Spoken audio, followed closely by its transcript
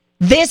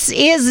This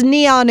is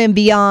Neon and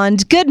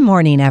Beyond. Good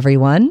morning,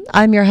 everyone.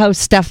 I'm your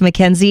host, Steph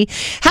McKenzie.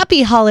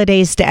 Happy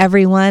holidays to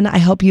everyone. I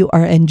hope you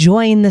are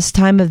enjoying this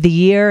time of the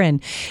year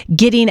and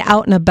getting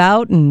out and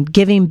about and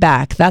giving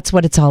back. That's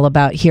what it's all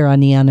about here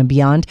on Neon and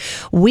Beyond.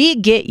 We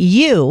get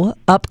you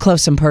up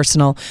close and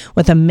personal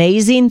with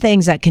amazing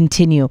things that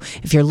continue.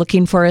 If you're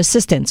looking for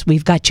assistance,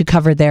 we've got you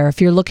covered there.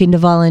 If you're looking to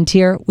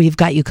volunteer, we've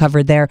got you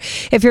covered there.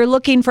 If you're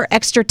looking for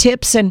extra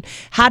tips and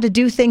how to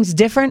do things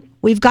different,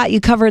 we've got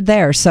you covered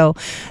there. So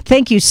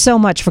thank you so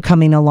much for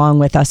coming along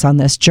with us on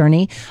this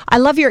journey. I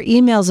love your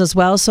emails as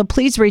well, so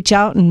please reach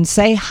out and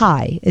say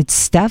hi. It's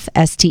Steph,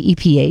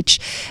 S-T-E-P-H,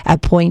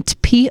 at point,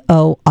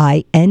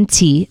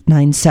 P-O-I-N-T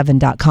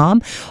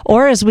 97.com.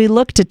 Or as we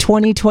look to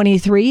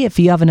 2023, if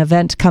you have an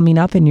event coming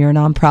up and you're a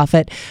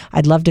nonprofit,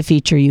 I'd love to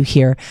feature you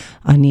here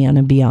on Neon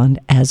and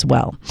Beyond as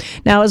well.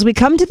 Now, as we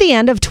come to the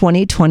end of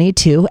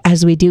 2022,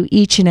 as we do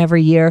each and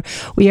every year,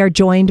 we are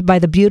joined by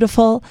the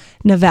beautiful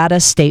Nevada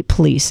State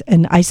Police.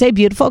 And I say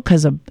beautiful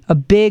because a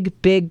big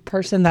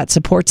person that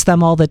supports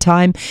them all the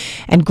time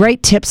and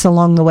great tips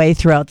along the way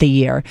throughout the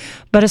year.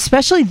 But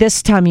especially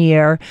this time of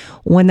year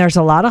when there's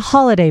a lot of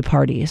holiday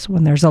parties,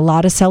 when there's a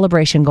lot of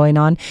celebration going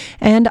on.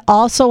 And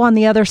also on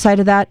the other side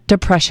of that,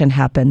 depression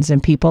happens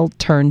and people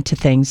turn to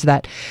things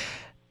that,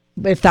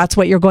 if that's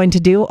what you're going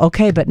to do,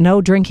 okay, but no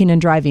drinking and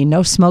driving,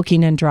 no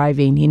smoking and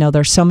driving. You know,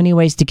 there's so many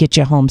ways to get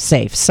you home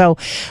safe. So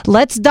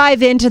let's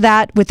dive into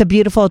that with the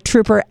beautiful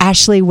Trooper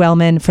Ashley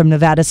Wellman from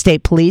Nevada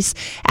State Police.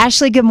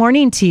 Ashley, good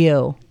morning to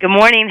you. Good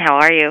morning. How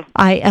are you?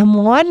 I am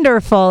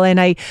wonderful. And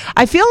I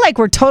feel like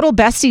we're total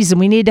besties and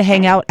we need to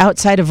hang out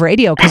outside of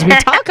radio because we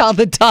talk all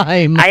the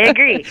time. I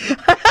agree.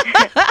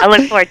 I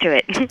look forward to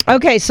it.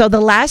 Okay, so the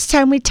last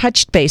time we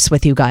touched base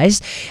with you guys,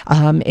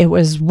 it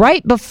was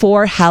right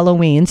before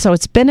Halloween. So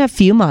it's been a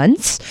few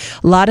months.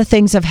 A lot of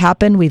things have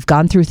happened. We've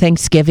gone through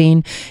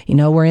Thanksgiving. You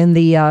know, we're in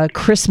the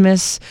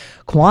Christmas,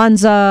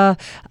 Kwanzaa.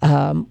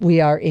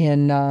 We are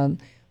in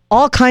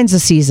all kinds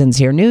of seasons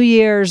here. New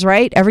Year's,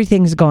 right?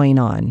 Everything's going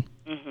on.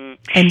 Mm-hmm.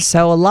 And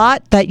so a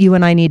lot that you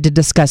and I need to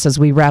discuss as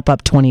we wrap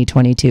up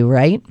 2022,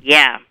 right?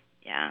 Yeah.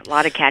 A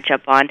lot to catch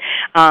up on.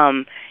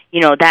 You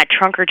know, that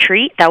trunk or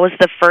treat, that was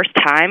the first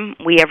time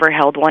we ever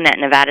held one at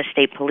Nevada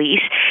State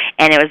Police.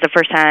 And it was the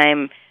first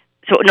time.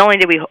 So not only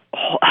did we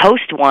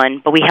host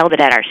one, but we held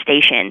it at our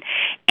station.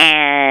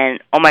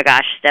 And, oh my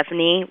gosh,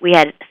 Stephanie, we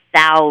had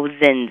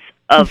thousands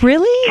of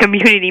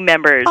community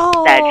members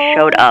that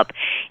showed up.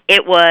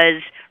 It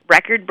was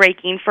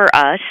record-breaking for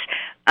us.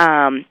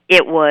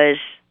 It was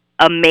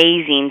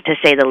amazing, to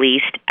say the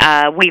least.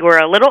 We were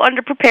a little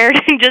underprepared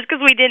just because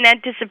we didn't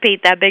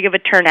anticipate that big of a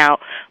turnout,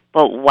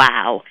 but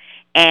wow.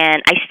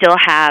 And I still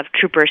have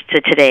troopers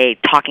to today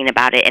talking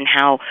about it and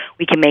how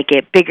we can make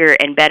it bigger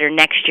and better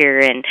next year.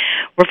 And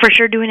we're for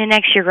sure doing it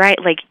next year, right?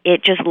 Like,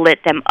 it just lit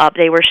them up.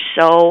 They were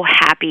so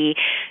happy.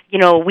 You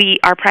know,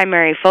 our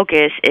primary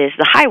focus is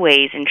the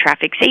highways and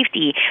traffic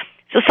safety.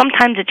 So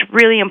sometimes it's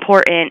really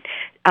important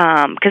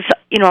because,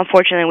 you know,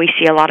 unfortunately we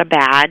see a lot of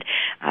bad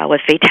with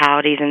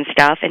fatalities and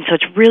stuff. And so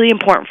it's really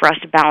important for us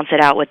to balance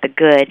it out with the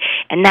good.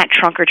 And that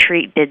trunk or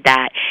treat did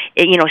that.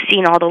 You know,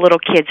 seeing all the little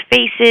kids'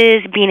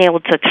 faces, being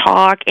able to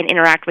talk and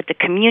interact with the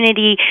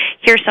community,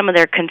 hear some of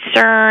their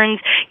concerns,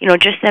 you know,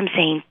 just them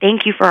saying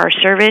thank you for our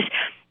service.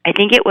 I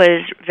think it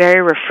was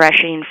very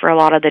refreshing for a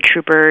lot of the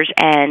troopers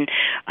and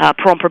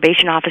parole and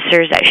probation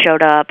officers that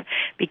showed up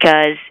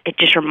because it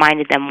just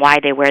reminded them why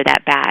they wear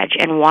that badge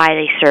and why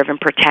they serve and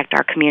protect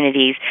our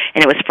communities.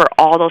 And it was for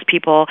all those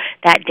people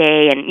that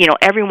day and, you know,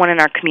 everyone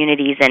in our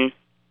communities. And,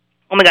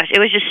 oh my gosh, it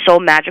was just so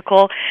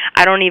magical.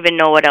 I don't even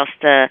know what else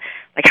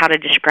how to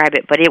describe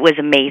it, but it was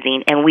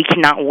amazing. And we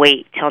cannot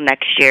wait till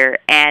next year.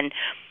 And,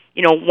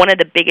 you know, one of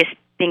the biggest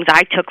things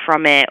I took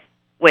from it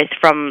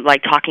from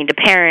talking to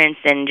parents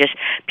and just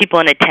people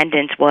in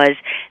attendance was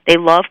they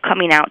love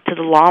coming out to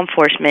the law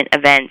enforcement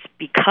events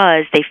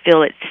because they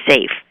feel it's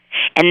safe.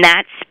 And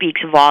that speaks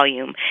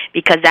volume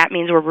because that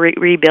means we're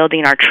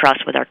rebuilding our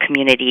trust with our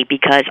community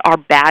because our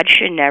badge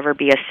should never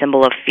be a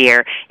symbol of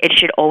fear. It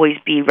should always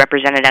be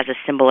represented as a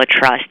symbol of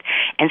trust.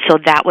 And so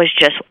that was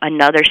just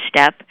another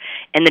step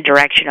in the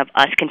direction of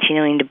us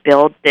continuing to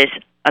build this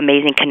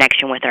amazing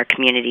connection with our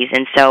communities.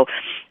 And so,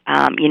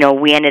 you know,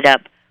 we ended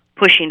up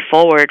pushing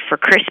forward for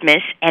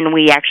Christmas, and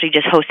we actually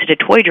just hosted a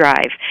toy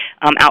drive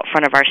out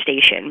front of our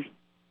station.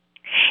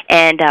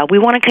 And we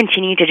want to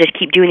continue to just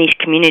keep doing these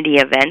community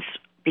events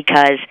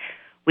because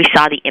we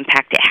saw the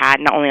impact it had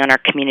not only on our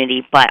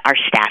community but our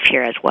staff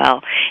here as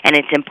well. And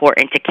it's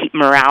important to keep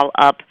morale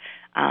up,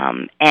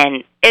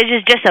 and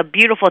it's just a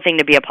beautiful thing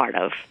to be a part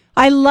of.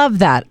 I love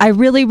that. I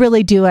really,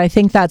 really do. I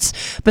think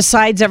that's,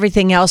 besides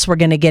everything else we're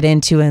going to get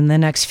into in the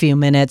next few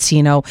minutes,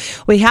 you know,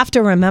 we have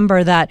to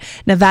remember that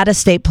Nevada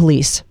State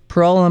Police,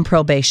 parole and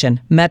probation,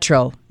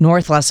 Metro,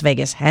 North Las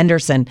Vegas,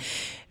 Henderson,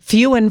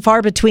 few and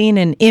far between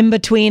and in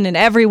between and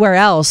everywhere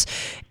else,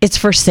 it's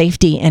for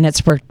safety and it's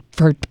for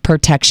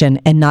protection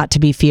and not to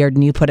be feared.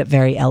 And you put it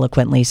very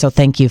eloquently. So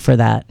thank you for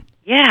that.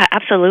 Yeah,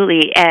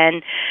 absolutely.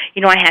 And,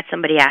 you know, I had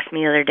somebody ask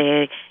me the other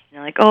day, you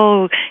know, like,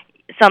 oh,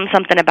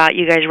 something about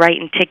you guys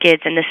writing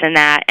tickets and this and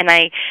that. And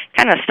I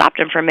kind of stopped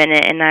him for a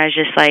minute, and I was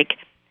just like,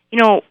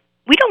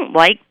 we don't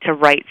like to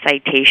write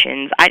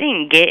citations. I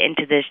didn't get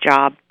into this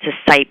job to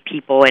cite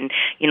people and,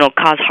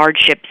 cause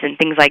hardships and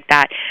things like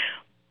that.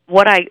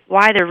 Why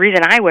the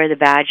reason I wear the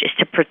badge is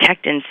to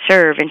protect and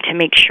serve and to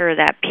make sure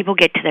that people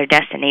get to their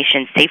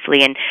destination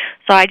safely. And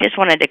so I just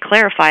wanted to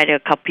clarify to a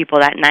couple people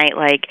that night,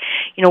 like,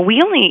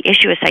 we only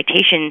issue a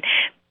citation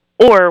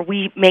or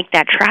we make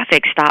that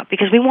traffic stop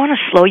because we want to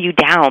slow you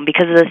down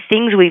because of the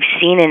things we've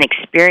seen and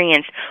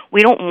experienced.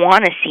 We don't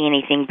want to see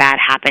anything bad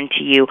happen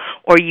to you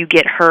or you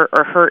get hurt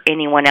or hurt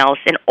anyone else.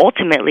 And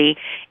ultimately,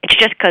 it's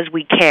just because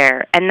we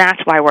care. And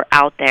that's why we're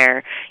out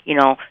there,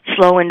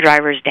 slowing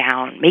drivers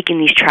down, making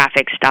these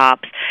traffic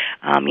stops.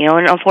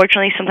 And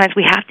unfortunately, sometimes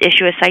we have to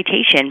issue a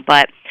citation,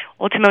 but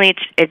ultimately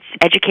it's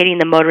educating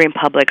the motoring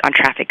public on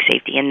traffic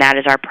safety, and that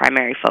is our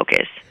primary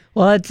focus.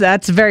 Well,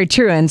 that's very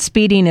true. And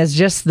speeding is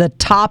just the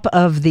top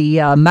of the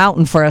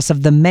mountain for us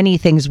of the many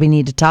things we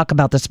need to talk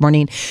about this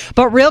morning.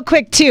 But real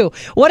quick, too,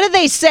 what do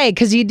they say?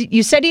 Because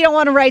you said you don't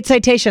want to write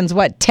citations.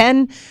 What,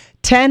 10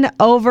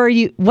 over?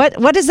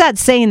 What is that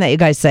saying that you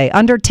guys say?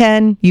 Under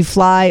 10, you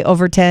fly.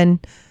 Over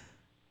 10?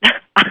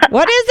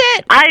 What is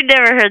it? I've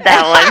never heard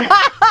that one.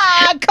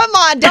 Come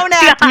on, don't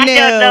act new. I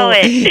don't know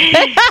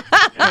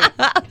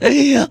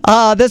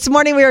it. This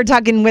morning we were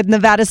talking with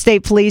Nevada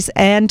State Police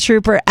and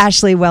Trooper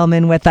Ashley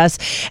Wellman with us.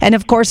 And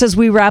of course, as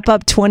we wrap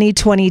up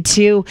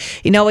 2022,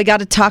 we got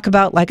to talk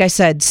about, like I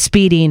said,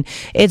 speeding.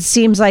 It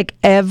seems like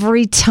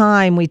every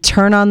time we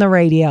turn on the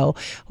radio,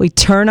 we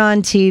turn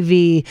on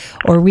TV,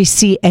 or we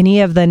see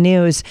any of the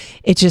news,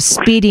 it's just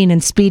speeding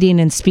and speeding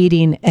and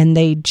speeding, and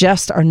they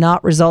just are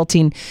not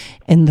resulting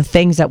in the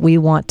things that we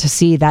want to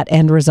see. That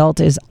end result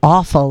is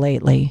awful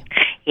lately.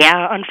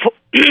 Yeah,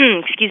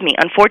 excuse me.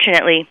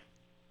 Unfortunately,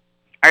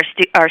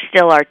 are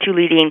still our two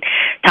leading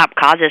top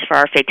causes for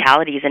our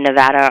fatalities in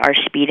Nevada are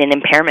speed and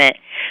impairment.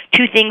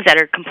 Two things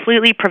that are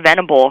completely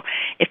preventable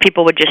if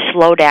people would just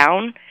slow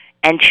down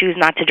and choose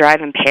not to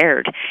drive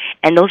impaired.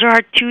 And those are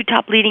our two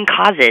top leading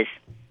causes.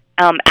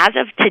 As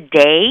of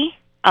today,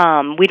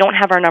 we don't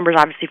have our numbers,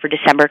 obviously, for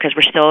December because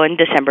we're still in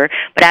December.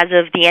 But as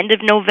of the end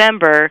of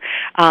November,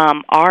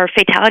 our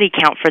fatality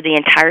count for the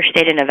entire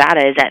state of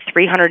Nevada is at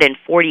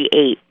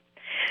 348.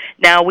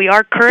 Now, we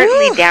are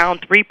currently down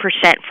 3%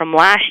 from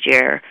last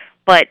year,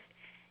 but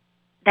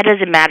that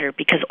doesn't matter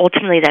because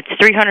ultimately that's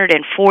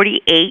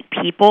 348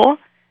 people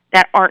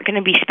that aren't going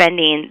to be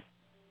spending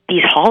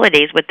these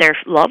holidays with their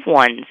loved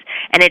ones,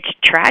 and it's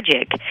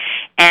tragic.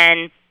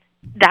 And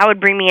that would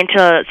bring me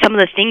into some of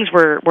the things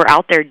we're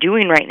out there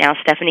doing right now,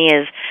 Stephanie,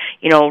 is,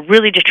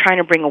 really just trying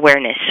to bring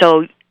awareness.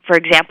 So, for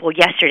example,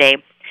 yesterday,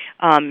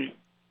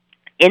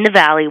 in the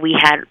Valley, we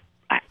had,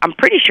 I'm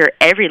pretty sure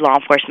every law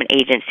enforcement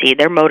agency,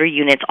 their motor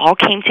units all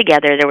came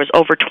together. There was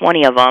over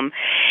 20 of them,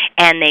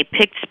 and they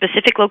picked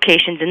specific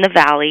locations in the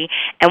Valley,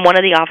 and one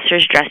of the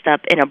officers dressed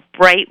up in a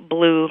bright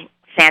blue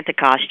Santa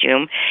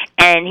costume,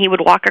 and he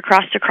would walk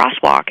across the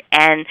crosswalk,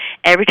 and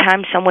every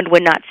time someone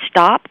would not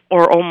stop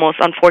or almost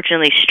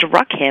unfortunately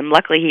struck him,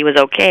 luckily he was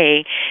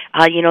okay,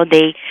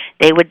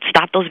 they would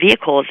stop those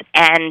vehicles.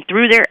 And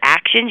through their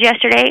actions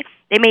yesterday,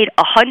 they made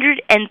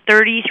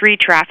 133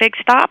 traffic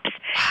stops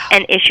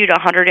and issued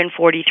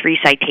 143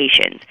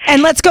 citations.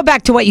 And let's go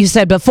back to what you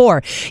said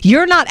before.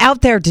 You're not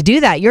out there to do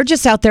that. You're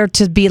just out there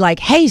to be like,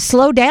 hey,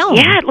 slow down.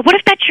 Yeah, what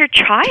if that's your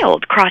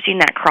child crossing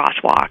that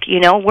crosswalk?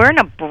 Wearing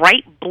a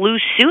bright blue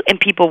suit and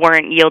people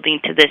weren't yielding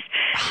to this,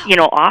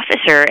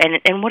 officer.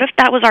 And what if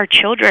that was our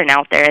children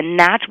out there? And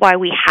that's why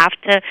we have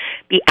to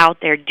be out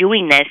there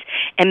doing this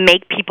and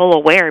make people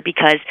aware,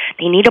 because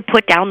they need to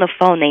put down the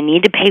phone. They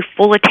need to pay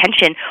full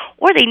attention,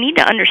 or they need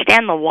to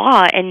understand the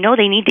law and know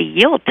they need to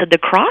yield to the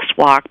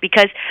crosswalk,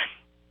 because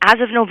as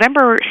of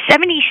November,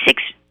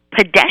 76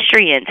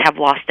 pedestrians have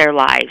lost their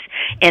lives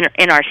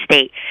in our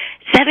state.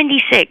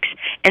 76.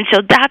 And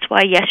so that's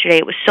why yesterday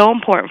it was so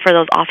important for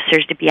those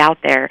officers to be out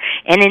there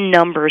and in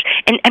numbers.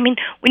 And I mean,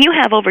 when you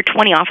have over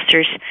 20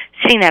 officers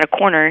sitting at a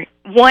corner,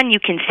 one, you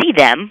can see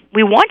them.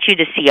 We want you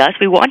to see us.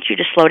 We want you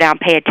to slow down,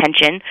 pay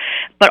attention.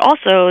 But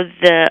also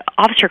the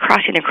officer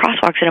crossing the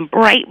crosswalks in a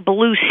bright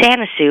blue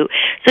Santa suit.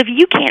 So if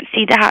you can't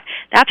see that,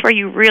 that's where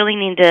you really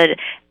need to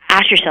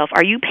ask yourself,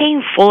 are you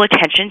paying full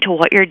attention to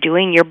what you're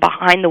doing? You're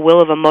behind the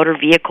wheel of a motor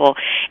vehicle.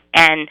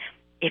 And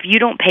if you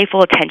don't pay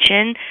full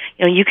attention,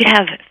 you could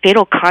have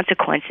fatal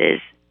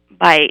consequences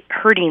by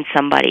hurting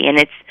somebody, and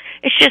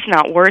it's just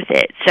not worth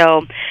it.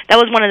 So that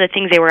was one of the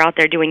things they were out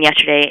there doing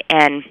yesterday,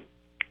 and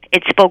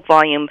it spoke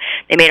volume.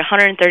 They made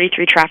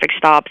 133 traffic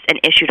stops and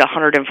issued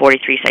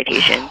 143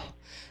 citations.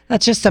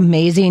 That's just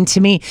amazing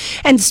to me.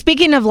 And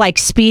speaking of like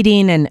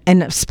speeding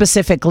and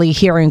specifically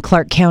here in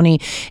Clark County,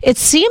 it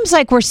seems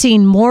like we're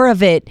seeing more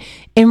of it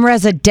in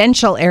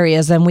residential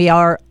areas than we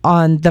are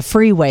on the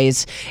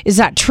freeways. Is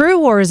that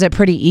true, or is it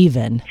pretty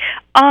even?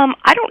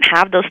 I don't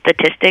have those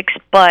statistics,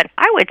 but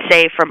I would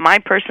say from my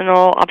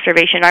personal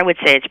observation, I would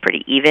say it's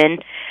pretty even.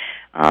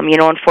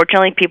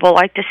 Unfortunately, people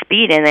like to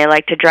speed and they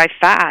like to drive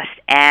fast.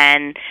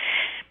 And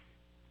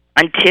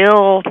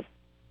until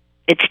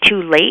it's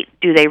too late,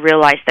 do they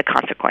realize the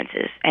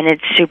consequences? And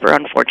it's super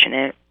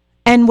unfortunate.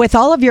 And with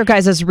all of your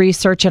guys'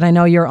 research, and I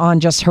know you're on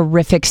just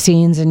horrific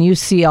scenes and you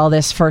see all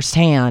this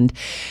firsthand,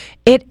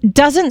 it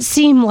doesn't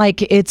seem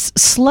like it's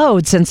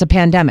slowed since the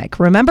pandemic.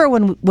 Remember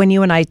when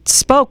you and I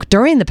spoke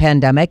during the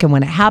pandemic and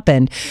when it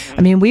happened,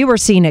 I mean, we were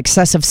seeing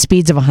excessive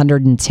speeds of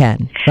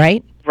 110,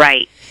 right?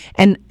 Right.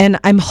 And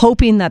I'm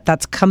hoping that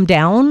that's come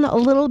down a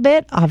little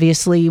bit.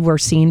 Obviously, we're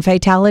seeing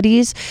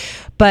fatalities,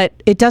 but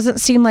it doesn't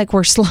seem like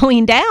we're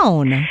slowing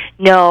down.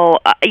 No,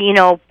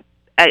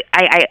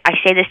 I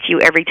say this to you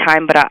every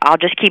time, but I'll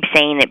just keep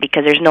saying it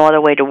because there's no other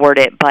way to word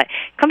it. But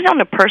it comes down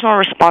to personal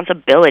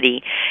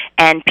responsibility,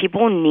 and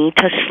people need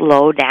to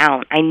slow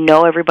down. I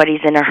know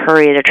everybody's in a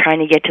hurry. They're trying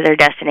to get to their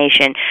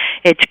destination.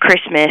 It's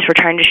Christmas. We're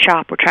trying to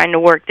shop. We're trying to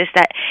work, this,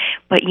 that.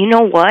 But you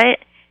know what?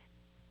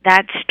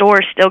 That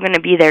store is still going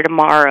to be there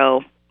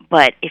tomorrow.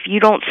 But if you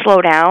don't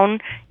slow down,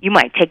 you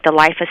might take the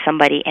life of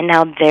somebody, and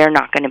now they're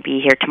not going to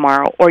be here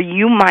tomorrow. Or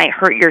you might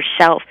hurt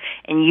yourself,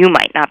 and you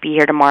might not be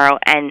here tomorrow.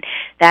 And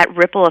that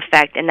ripple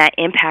effect and that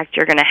impact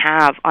you're going to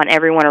have on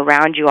everyone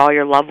around you, all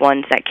your loved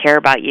ones that care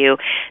about you,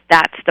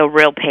 that's the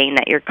real pain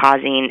that you're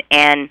causing.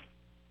 And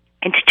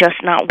it's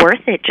just not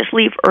worth it. Just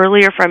leave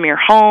earlier from your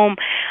home.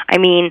 I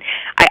mean,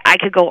 I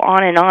could go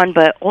on,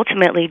 but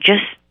ultimately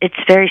it's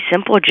very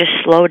simple. Just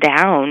slow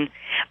down.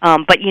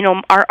 But,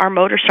 our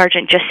motor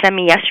sergeant just sent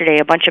me yesterday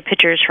a bunch of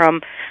pictures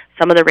from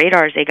some of the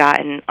radars they got,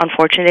 and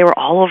unfortunately they were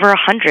all over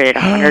 100,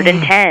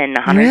 110,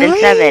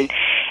 107. Really?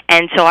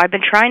 And so I've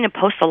been trying to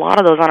post a lot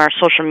of those on our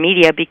social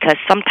media because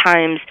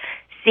sometimes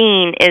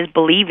seeing is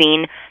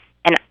believing,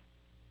 and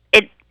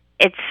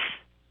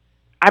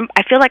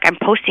I feel like I'm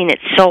posting it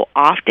so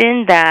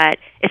often that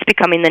it's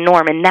becoming the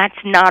norm, and that's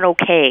not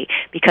okay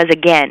because,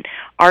 again,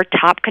 our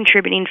top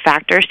contributing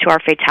factors to our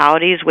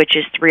fatalities, which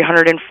is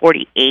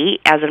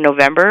 348 as of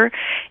November,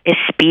 is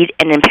speed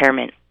and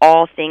impairment,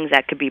 all things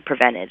that could be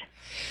prevented.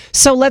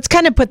 So let's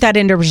kind of put that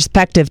into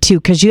perspective, too,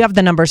 because you have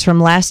the numbers from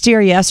last year,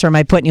 yes, or am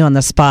I putting you on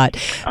the spot?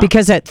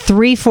 Because at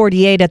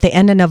 348 at the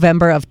end of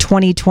November of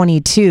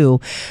 2022,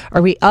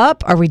 are we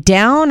up? Are we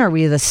down? Are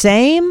we the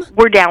same?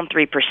 We're down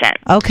 3%.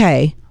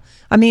 Okay.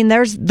 I mean,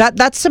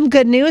 that's some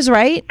good news,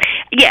 right?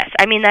 Yes,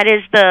 I mean, that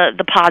is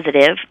the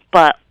positive,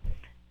 but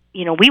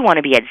we want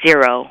to be at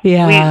zero.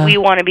 Yeah. We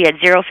want to be at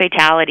zero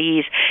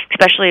fatalities,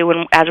 especially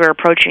as we're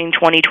approaching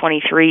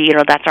 2023.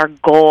 That's our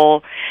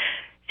goal.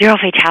 Zero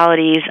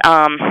fatalities.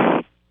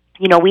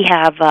 We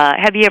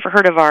have you ever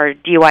heard of our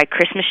DUI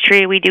Christmas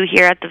tree we do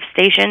here at the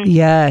station?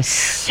 Yes.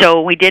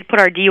 So we did put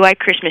our DUI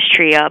Christmas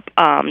tree up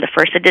the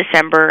 1st of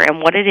December,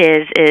 and what it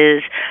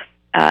is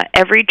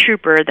every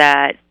trooper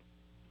that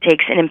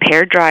takes an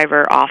impaired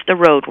driver off the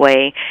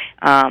roadway,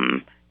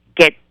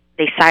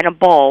 they sign a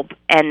bulb,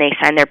 and they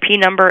sign their P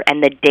number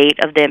and the date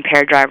of the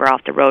impaired driver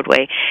off the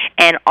roadway.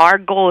 And our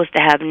goal is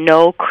to have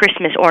no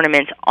Christmas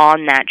ornaments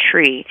on that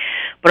tree.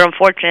 But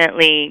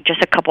unfortunately,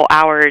 just a couple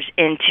hours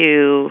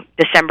into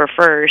December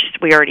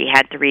 1st, we already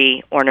had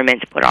 3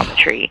 ornaments put on the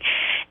tree.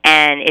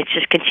 And it's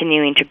just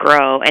continuing to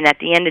grow. And at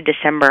the end of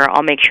December,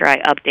 I'll make sure I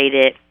update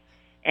it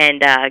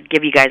and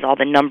give you guys all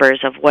the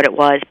numbers of what it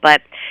was.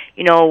 But,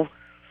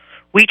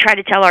 we try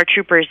to tell our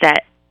troopers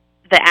that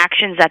the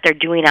actions that they're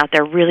doing out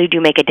there really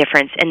do make a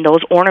difference, and those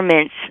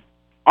ornaments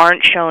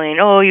aren't showing,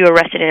 you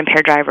arrested an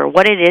impaired driver.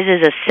 What it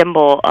is a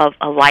symbol of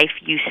a life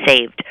you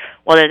saved,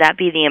 whether that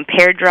be the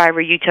impaired driver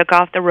you took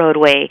off the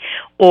roadway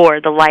or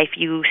the life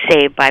you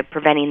saved by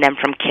preventing them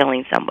from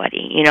killing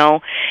somebody,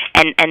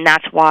 And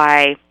that's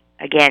why,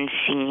 again,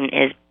 seeing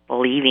is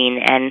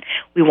believing, and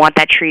we want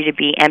that tree to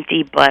be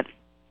empty, but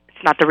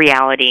it's not the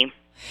reality.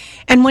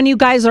 And when you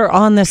guys are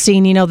on the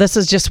scene, this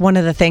is just one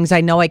of the things I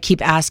know I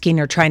keep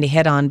asking or trying to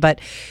hit on, but,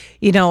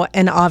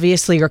 and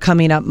obviously you're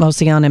coming up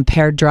mostly on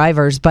impaired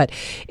drivers, but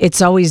it's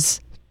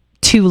always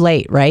too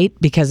late, right?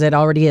 Because it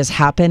already has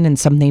happened and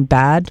something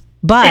bad.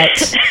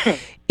 But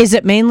is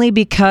it mainly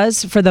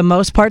because, for the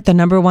most part, the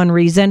number one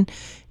reason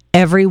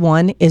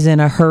everyone is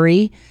in a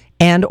hurry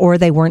and or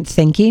they weren't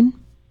thinking?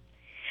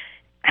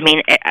 I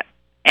mean,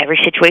 every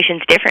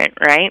situation's different,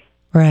 right?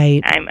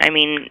 Right. I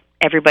mean,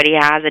 everybody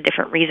has a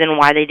different reason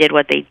why they did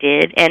what they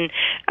did. And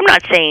I'm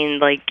not saying,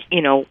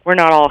 we're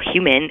not all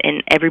human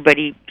and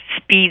everybody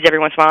speeds every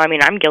once in a while. I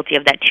mean, I'm guilty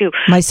of that, too.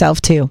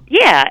 Myself, too.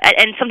 Yeah,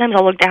 and sometimes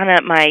I'll look down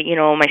at my,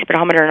 my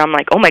speedometer and I'm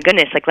like, oh, my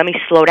goodness, let me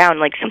slow down.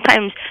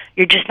 Sometimes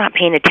you're just not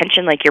paying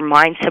attention, your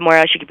mind's somewhere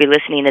else. You could be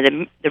listening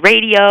to the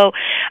radio.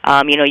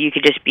 You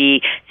could just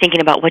be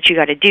thinking about what you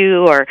got to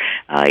do, or,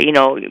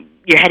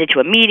 you're headed to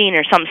a meeting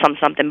or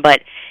something.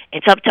 But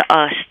it's up to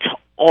us to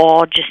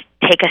all just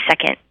take a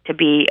second to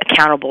be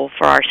accountable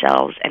for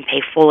ourselves and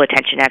pay full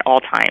attention at all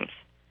times.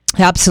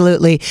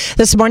 Absolutely.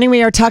 This morning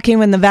we are talking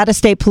with Nevada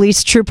State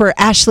Police Trooper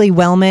Ashley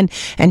Wellman,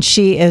 and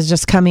she is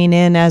just coming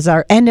in as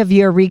our end of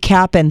year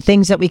recap and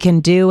things that we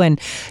can do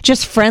and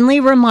just friendly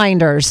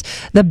reminders.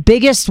 The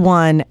biggest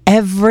one,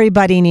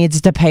 everybody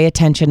needs to pay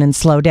attention and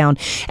slow down.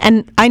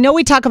 And I know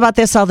we talk about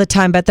this all the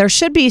time, but there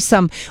should be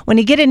some, when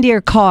you get into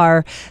your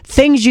car,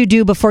 things you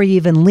do before you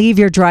even leave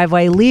your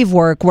driveway, leave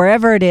work,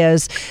 wherever it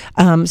is.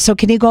 So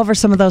can you go over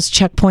some of those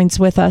checkpoints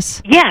with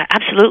us? Yeah,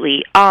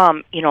 absolutely.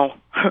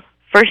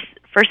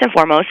 First and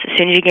foremost, as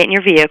soon as you get in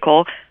your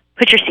vehicle,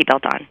 put your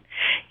seatbelt on.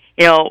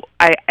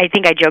 I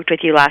think I joked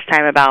with you last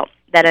time about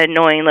that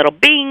annoying little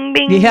bing,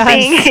 bing, yes.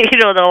 bing,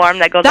 the alarm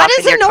that goes off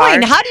in your car. That is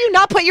annoying. How do you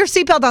not put your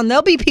seatbelt on?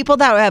 There'll be people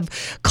that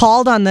have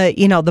called on the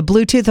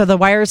Bluetooth or the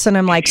wires, and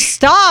I'm like,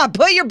 stop,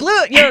 put your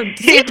seatbelt on. Your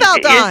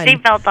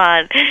seatbelt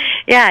on.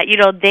 Yeah,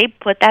 they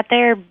put that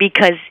there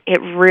because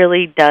it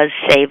really does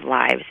save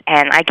lives.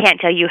 And I can't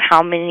tell you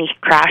how many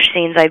crash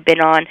scenes I've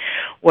been on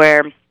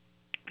where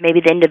maybe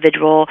the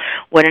individual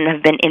wouldn't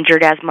have been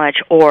injured as much,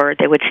 or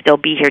they would still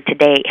be here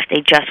today if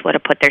they just would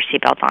have put their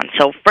seatbelt on.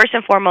 So first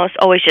and foremost,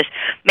 always just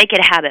make it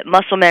a habit.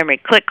 Muscle memory.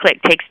 Click,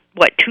 click. Takes,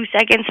 2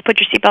 seconds to put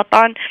your seatbelt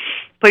on?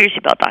 Put your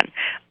seatbelt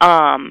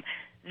on.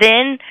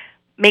 Then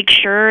make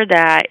sure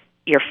that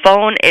your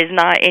phone is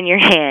not in your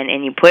hand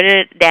and you put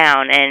it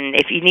down. And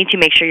if you need to,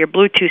 make sure your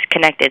Bluetooth's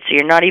connected so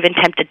you're not even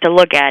tempted to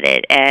look at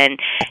it. And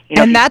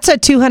that's a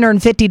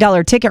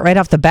 $250 ticket right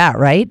off the bat,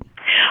 right?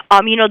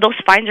 Those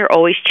fines are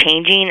always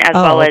changing as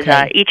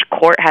as each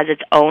court has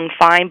its own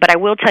fine. But I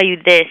will tell you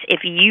this, if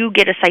you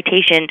get a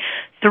citation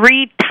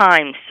 3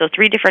 times, so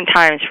 3 different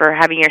times for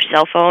having your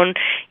cell phone,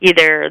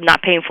 either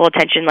not paying full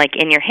attention like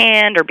in your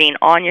hand or being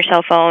on your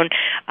cell phone,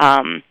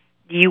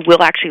 you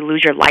will actually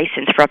lose your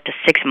license for up to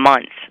 6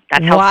 months.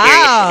 That's how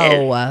serious it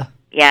is.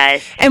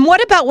 Yes. And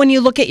what about when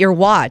you look at your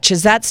watch?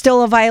 Is that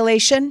still a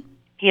violation?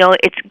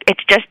 It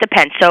just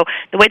depends. So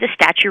the way the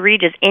statute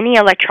reads is any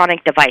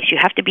electronic device, you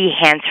have to be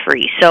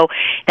hands-free. So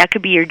that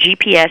could be your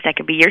GPS, that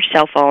could be your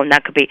cell phone,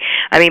 that could be,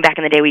 back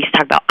in the day we used to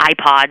talk about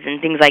iPods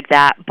and things like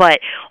that.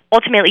 But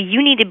ultimately,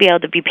 you need to be able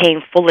to be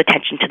paying full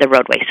attention to the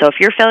roadway. So if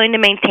you're failing to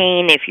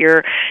maintain, if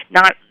you're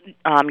not,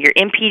 you're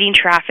impeding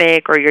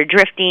traffic or you're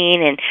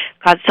drifting,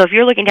 so if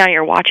you're looking down at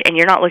your watch and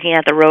you're not looking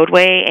at the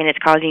roadway and it's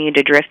causing you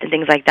to drift and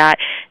things like that,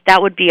 that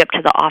would be up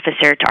to the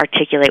officer to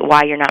articulate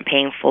why you're not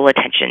paying full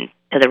attention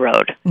to the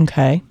road.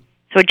 Okay.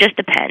 So it just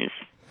depends.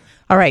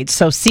 All right.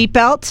 So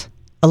seatbelt,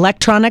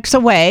 electronics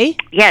away.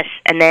 Yes.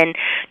 And then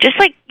just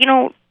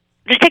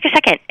just take a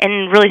second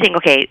and really think,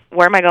 okay,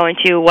 where am I going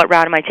to? What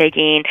route am I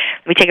taking?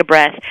 Let me take a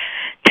breath.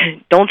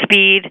 Don't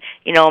speed.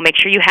 Make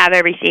sure you have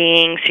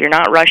everything so you're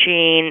not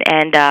rushing.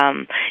 And,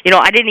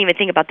 I didn't even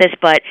think about this,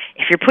 but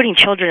if you're putting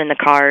children in the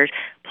cars,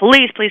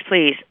 please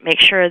make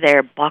sure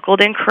they're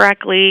buckled in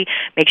correctly.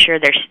 Make sure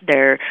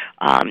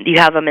you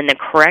have them in the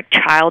correct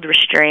child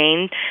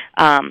restrained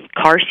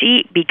car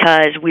seat,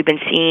 because we've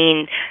been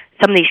seeing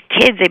some of these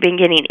kids, they've been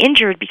getting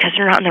injured because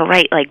they're not in the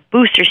right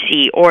booster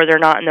seat, or they're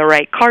not in the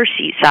right car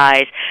seat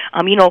size.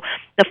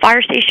 The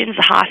fire stations,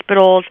 the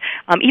hospitals,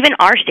 even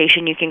our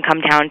station you can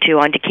come down to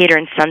on Decatur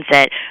and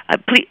Sunset.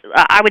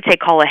 I would say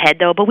call ahead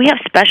though, but we have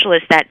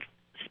specialists that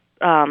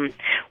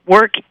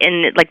work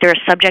in, they're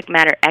a subject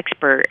matter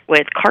expert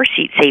with car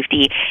seat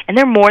safety, and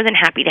they're more than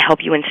happy to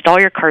help you install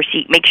your car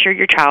seat, make sure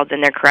your child's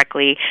in there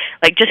correctly.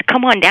 Just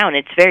come on down.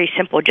 It's very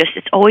simple.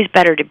 It's always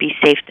better to be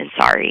safe than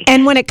sorry.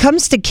 And when it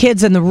comes to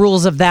kids and the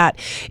rules of that,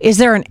 is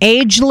there an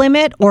age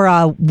limit or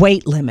a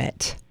weight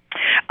limit?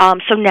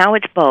 So now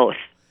it's both.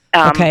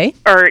 Okay.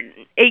 Or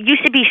it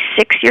used to be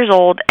 6 years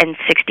old and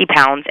 60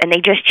 pounds, and they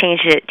just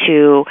changed it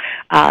to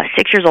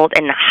 6 years old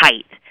and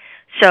height.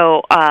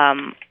 So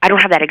I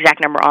don't have that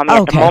exact number on me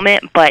at the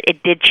moment, but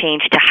it did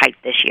change to height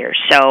this year.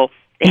 So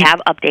they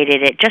have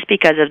updated it just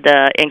because of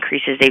the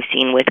increases they've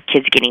seen with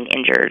kids getting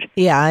injured.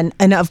 Yeah,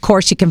 and of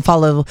course you can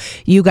follow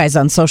you guys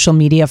on social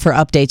media for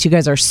updates. You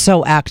guys are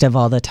so active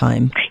all the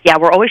time. Yeah,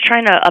 we're always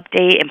trying to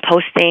update and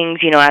post things,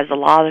 as the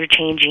laws are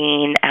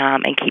changing,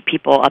 and keep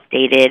people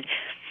updated.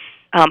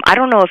 I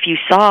don't know if you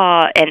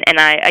saw, and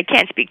I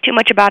can't speak too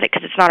much about it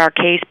because it's not our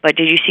case, but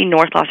did you see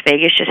North Las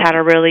Vegas just had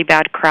a really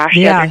bad crash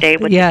the other day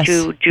with the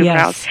 2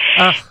 juveniles?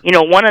 Yes.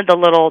 One of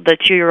the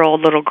 2-year-old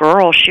little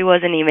girl, she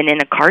wasn't even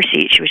in a car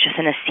seat. She was just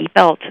in a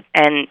seatbelt.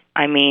 And,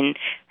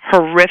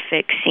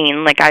 horrific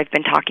scene. I've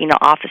been talking to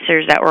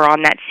officers that were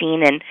on that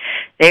scene, and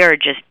they are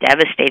just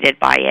devastated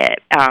by it.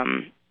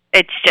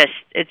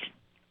 It's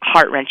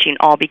heart-wrenching,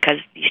 all because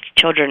these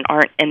children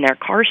aren't in their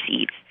car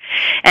seats.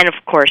 And, of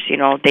course,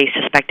 they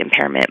suspect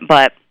impairment.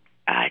 But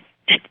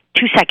just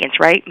 2 seconds,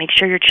 right? Make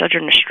sure your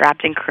children are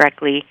strapped in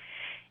correctly.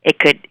 It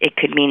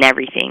could mean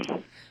everything.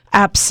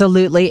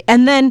 Absolutely.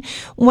 And then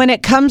when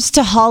it comes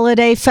to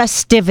holiday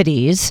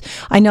festivities,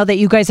 I know that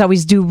you guys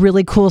always do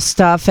really cool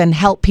stuff and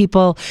help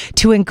people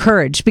to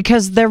encourage,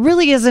 because there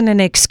really isn't an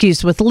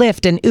excuse with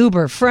Lyft and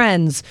Uber,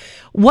 Friends,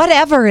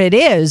 whatever it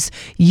is,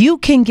 you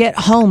can get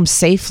home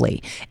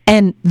safely.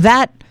 And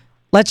that,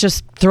 let's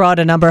just throw out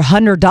a number,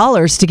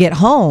 $100 to get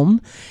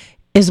home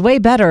is way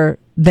better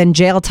than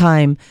jail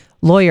time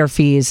lawyer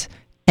fees,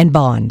 and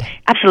bond.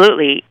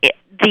 Absolutely.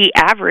 The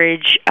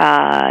average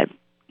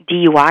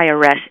DUI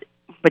arrest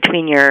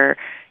between your,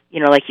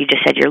 like you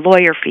just said, your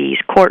lawyer fees,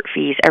 court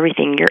fees,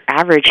 everything, your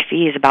average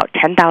fee is about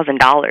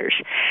 $10,000.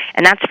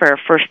 And that's for a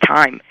first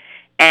time.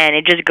 And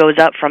it just goes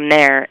up from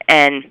there.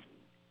 And,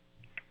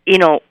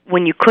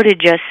 when you could have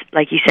just,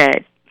 like you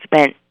said,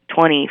 spent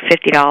 $20,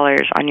 $50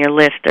 on your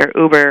Lyft or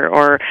Uber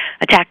or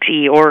a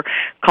taxi or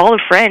call a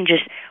friend,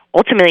 just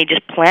ultimately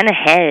just plan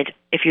ahead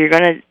if you're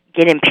going to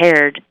get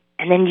impaired,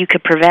 and then you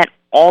could prevent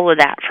all of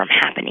that from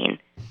happening.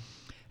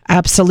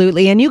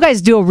 Absolutely. And you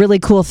guys do a really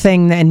cool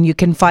thing, and you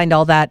can find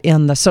all that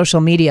in the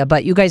social media,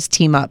 but you guys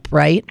team up,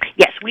 right?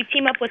 Yes, we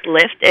team up with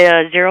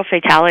Lyft, Zero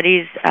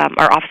Fatalities,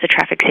 our Office of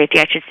Traffic Safety,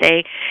 I should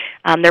say.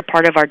 They're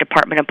part of our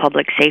Department of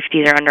Public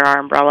Safety. They're under our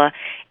umbrella.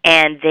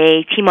 And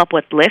they team up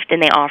with Lyft,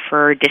 and they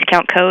offer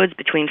discount codes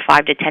between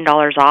 $5 to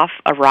 $10 off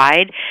a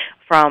ride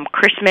from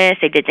Christmas.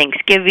 They did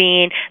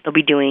Thanksgiving. They'll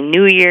be doing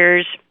New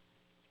Year's.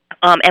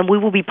 And we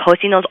will be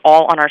posting those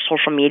all on our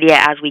social media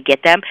as we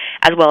get them,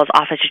 as well as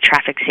Office of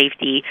Traffic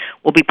Safety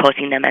will be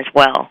posting them as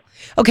well.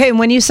 Okay, and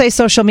when you say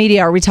social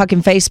media, are we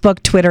talking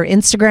Facebook, Twitter,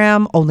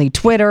 Instagram, only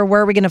Twitter? Where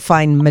are we going to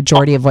find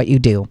majority of what you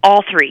do?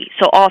 All three.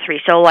 So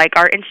like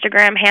our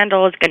Instagram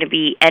handle is going to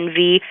be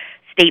NV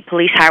State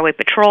Police Highway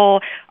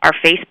Patrol. Our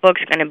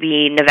Facebook's going to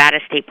be Nevada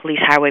State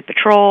Police Highway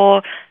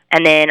Patrol.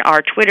 And then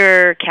our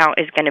Twitter account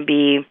is going to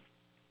be,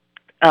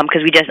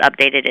 because we just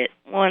updated it.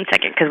 1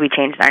 second, because we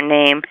changed our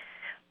name.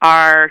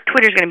 Our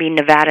Twitter is going to be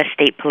Nevada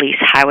State Police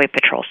Highway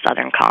Patrol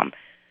Southern Com.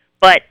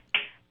 But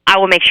I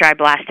will make sure I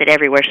blast it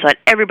everywhere so that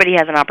everybody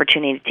has an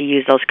opportunity to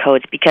use those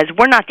codes, because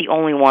we're not the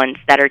only ones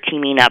that are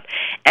teaming up.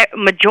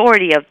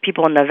 Majority of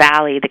people in the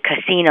valley, the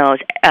casinos,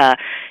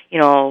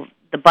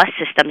 the bus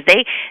systems,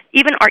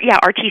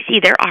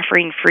 RTC, they're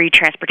offering free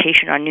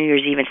transportation on New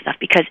Year's Eve and stuff,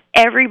 because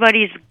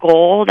everybody's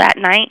goal that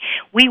night,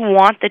 we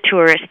want the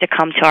tourists to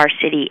come to our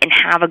city and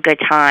have a good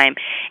time,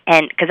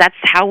 and because that's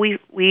how we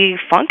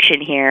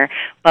function here,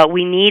 but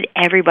we need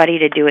everybody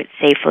to do it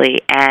safely,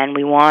 and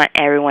we want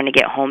everyone to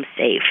get home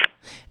safe.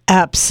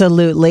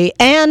 Absolutely.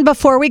 And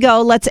before we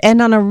go, let's end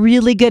on a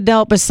really good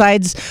note.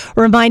 Besides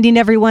reminding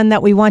everyone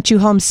that we want you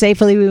home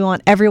safely, we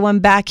want everyone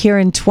back here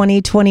in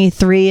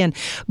 2023, and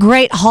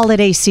great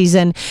holiday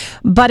season.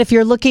 But if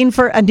you're looking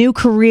for a new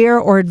career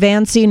or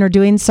advancing or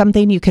doing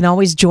something, you can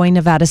always join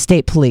Nevada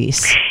State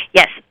Police.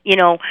 Yes.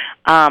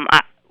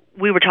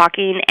 We were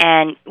talking,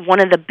 and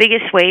one of the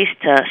biggest ways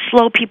to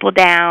slow people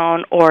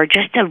down or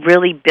just to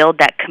really build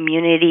that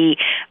community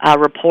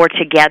rapport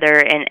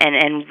together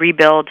and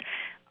rebuild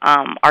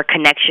our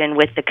connection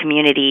with the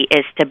community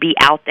is to be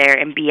out there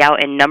and be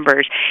out in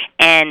numbers.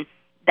 And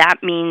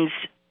that means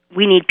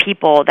we need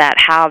people that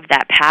have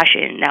that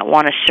passion, that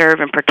want to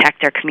serve and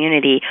protect their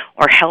community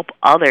or help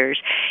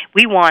others.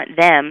 We want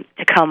them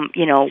to come,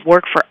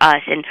 work for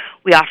us, and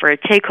we offer a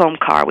take-home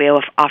car. We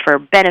offer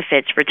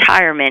benefits,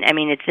 retirement. I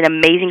mean, it's an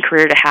amazing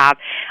career to have.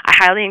 I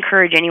highly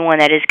encourage anyone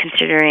that is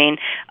considering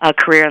a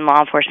career in law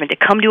enforcement to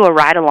come do a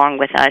ride-along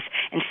with us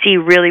and see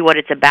really what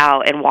it's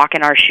about and walk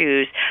in our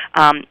shoes.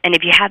 And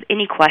if you have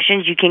any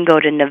questions, you can go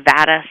to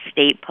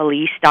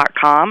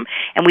NevadaStatePolice.com,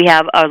 and we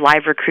have a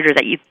live recruiter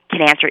that you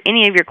can answer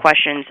any of your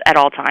questions at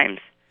all times.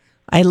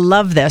 I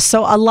love this.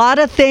 So a lot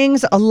of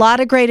things, a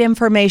lot of great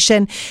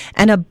information,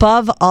 and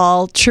above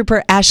all,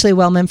 Trooper Ashley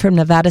Wellman from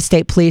Nevada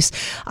State Police,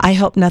 I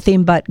hope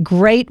nothing but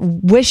great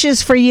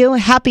wishes for you.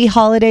 Happy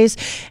holidays,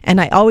 and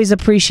I always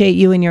appreciate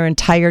you and your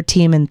entire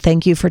team, and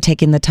thank you for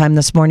taking the time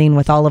this morning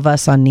with all of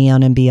us on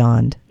Neon and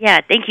Beyond.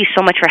 Yeah, thank you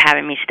so much for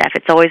having me, Steph.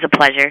 It's always a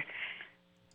pleasure.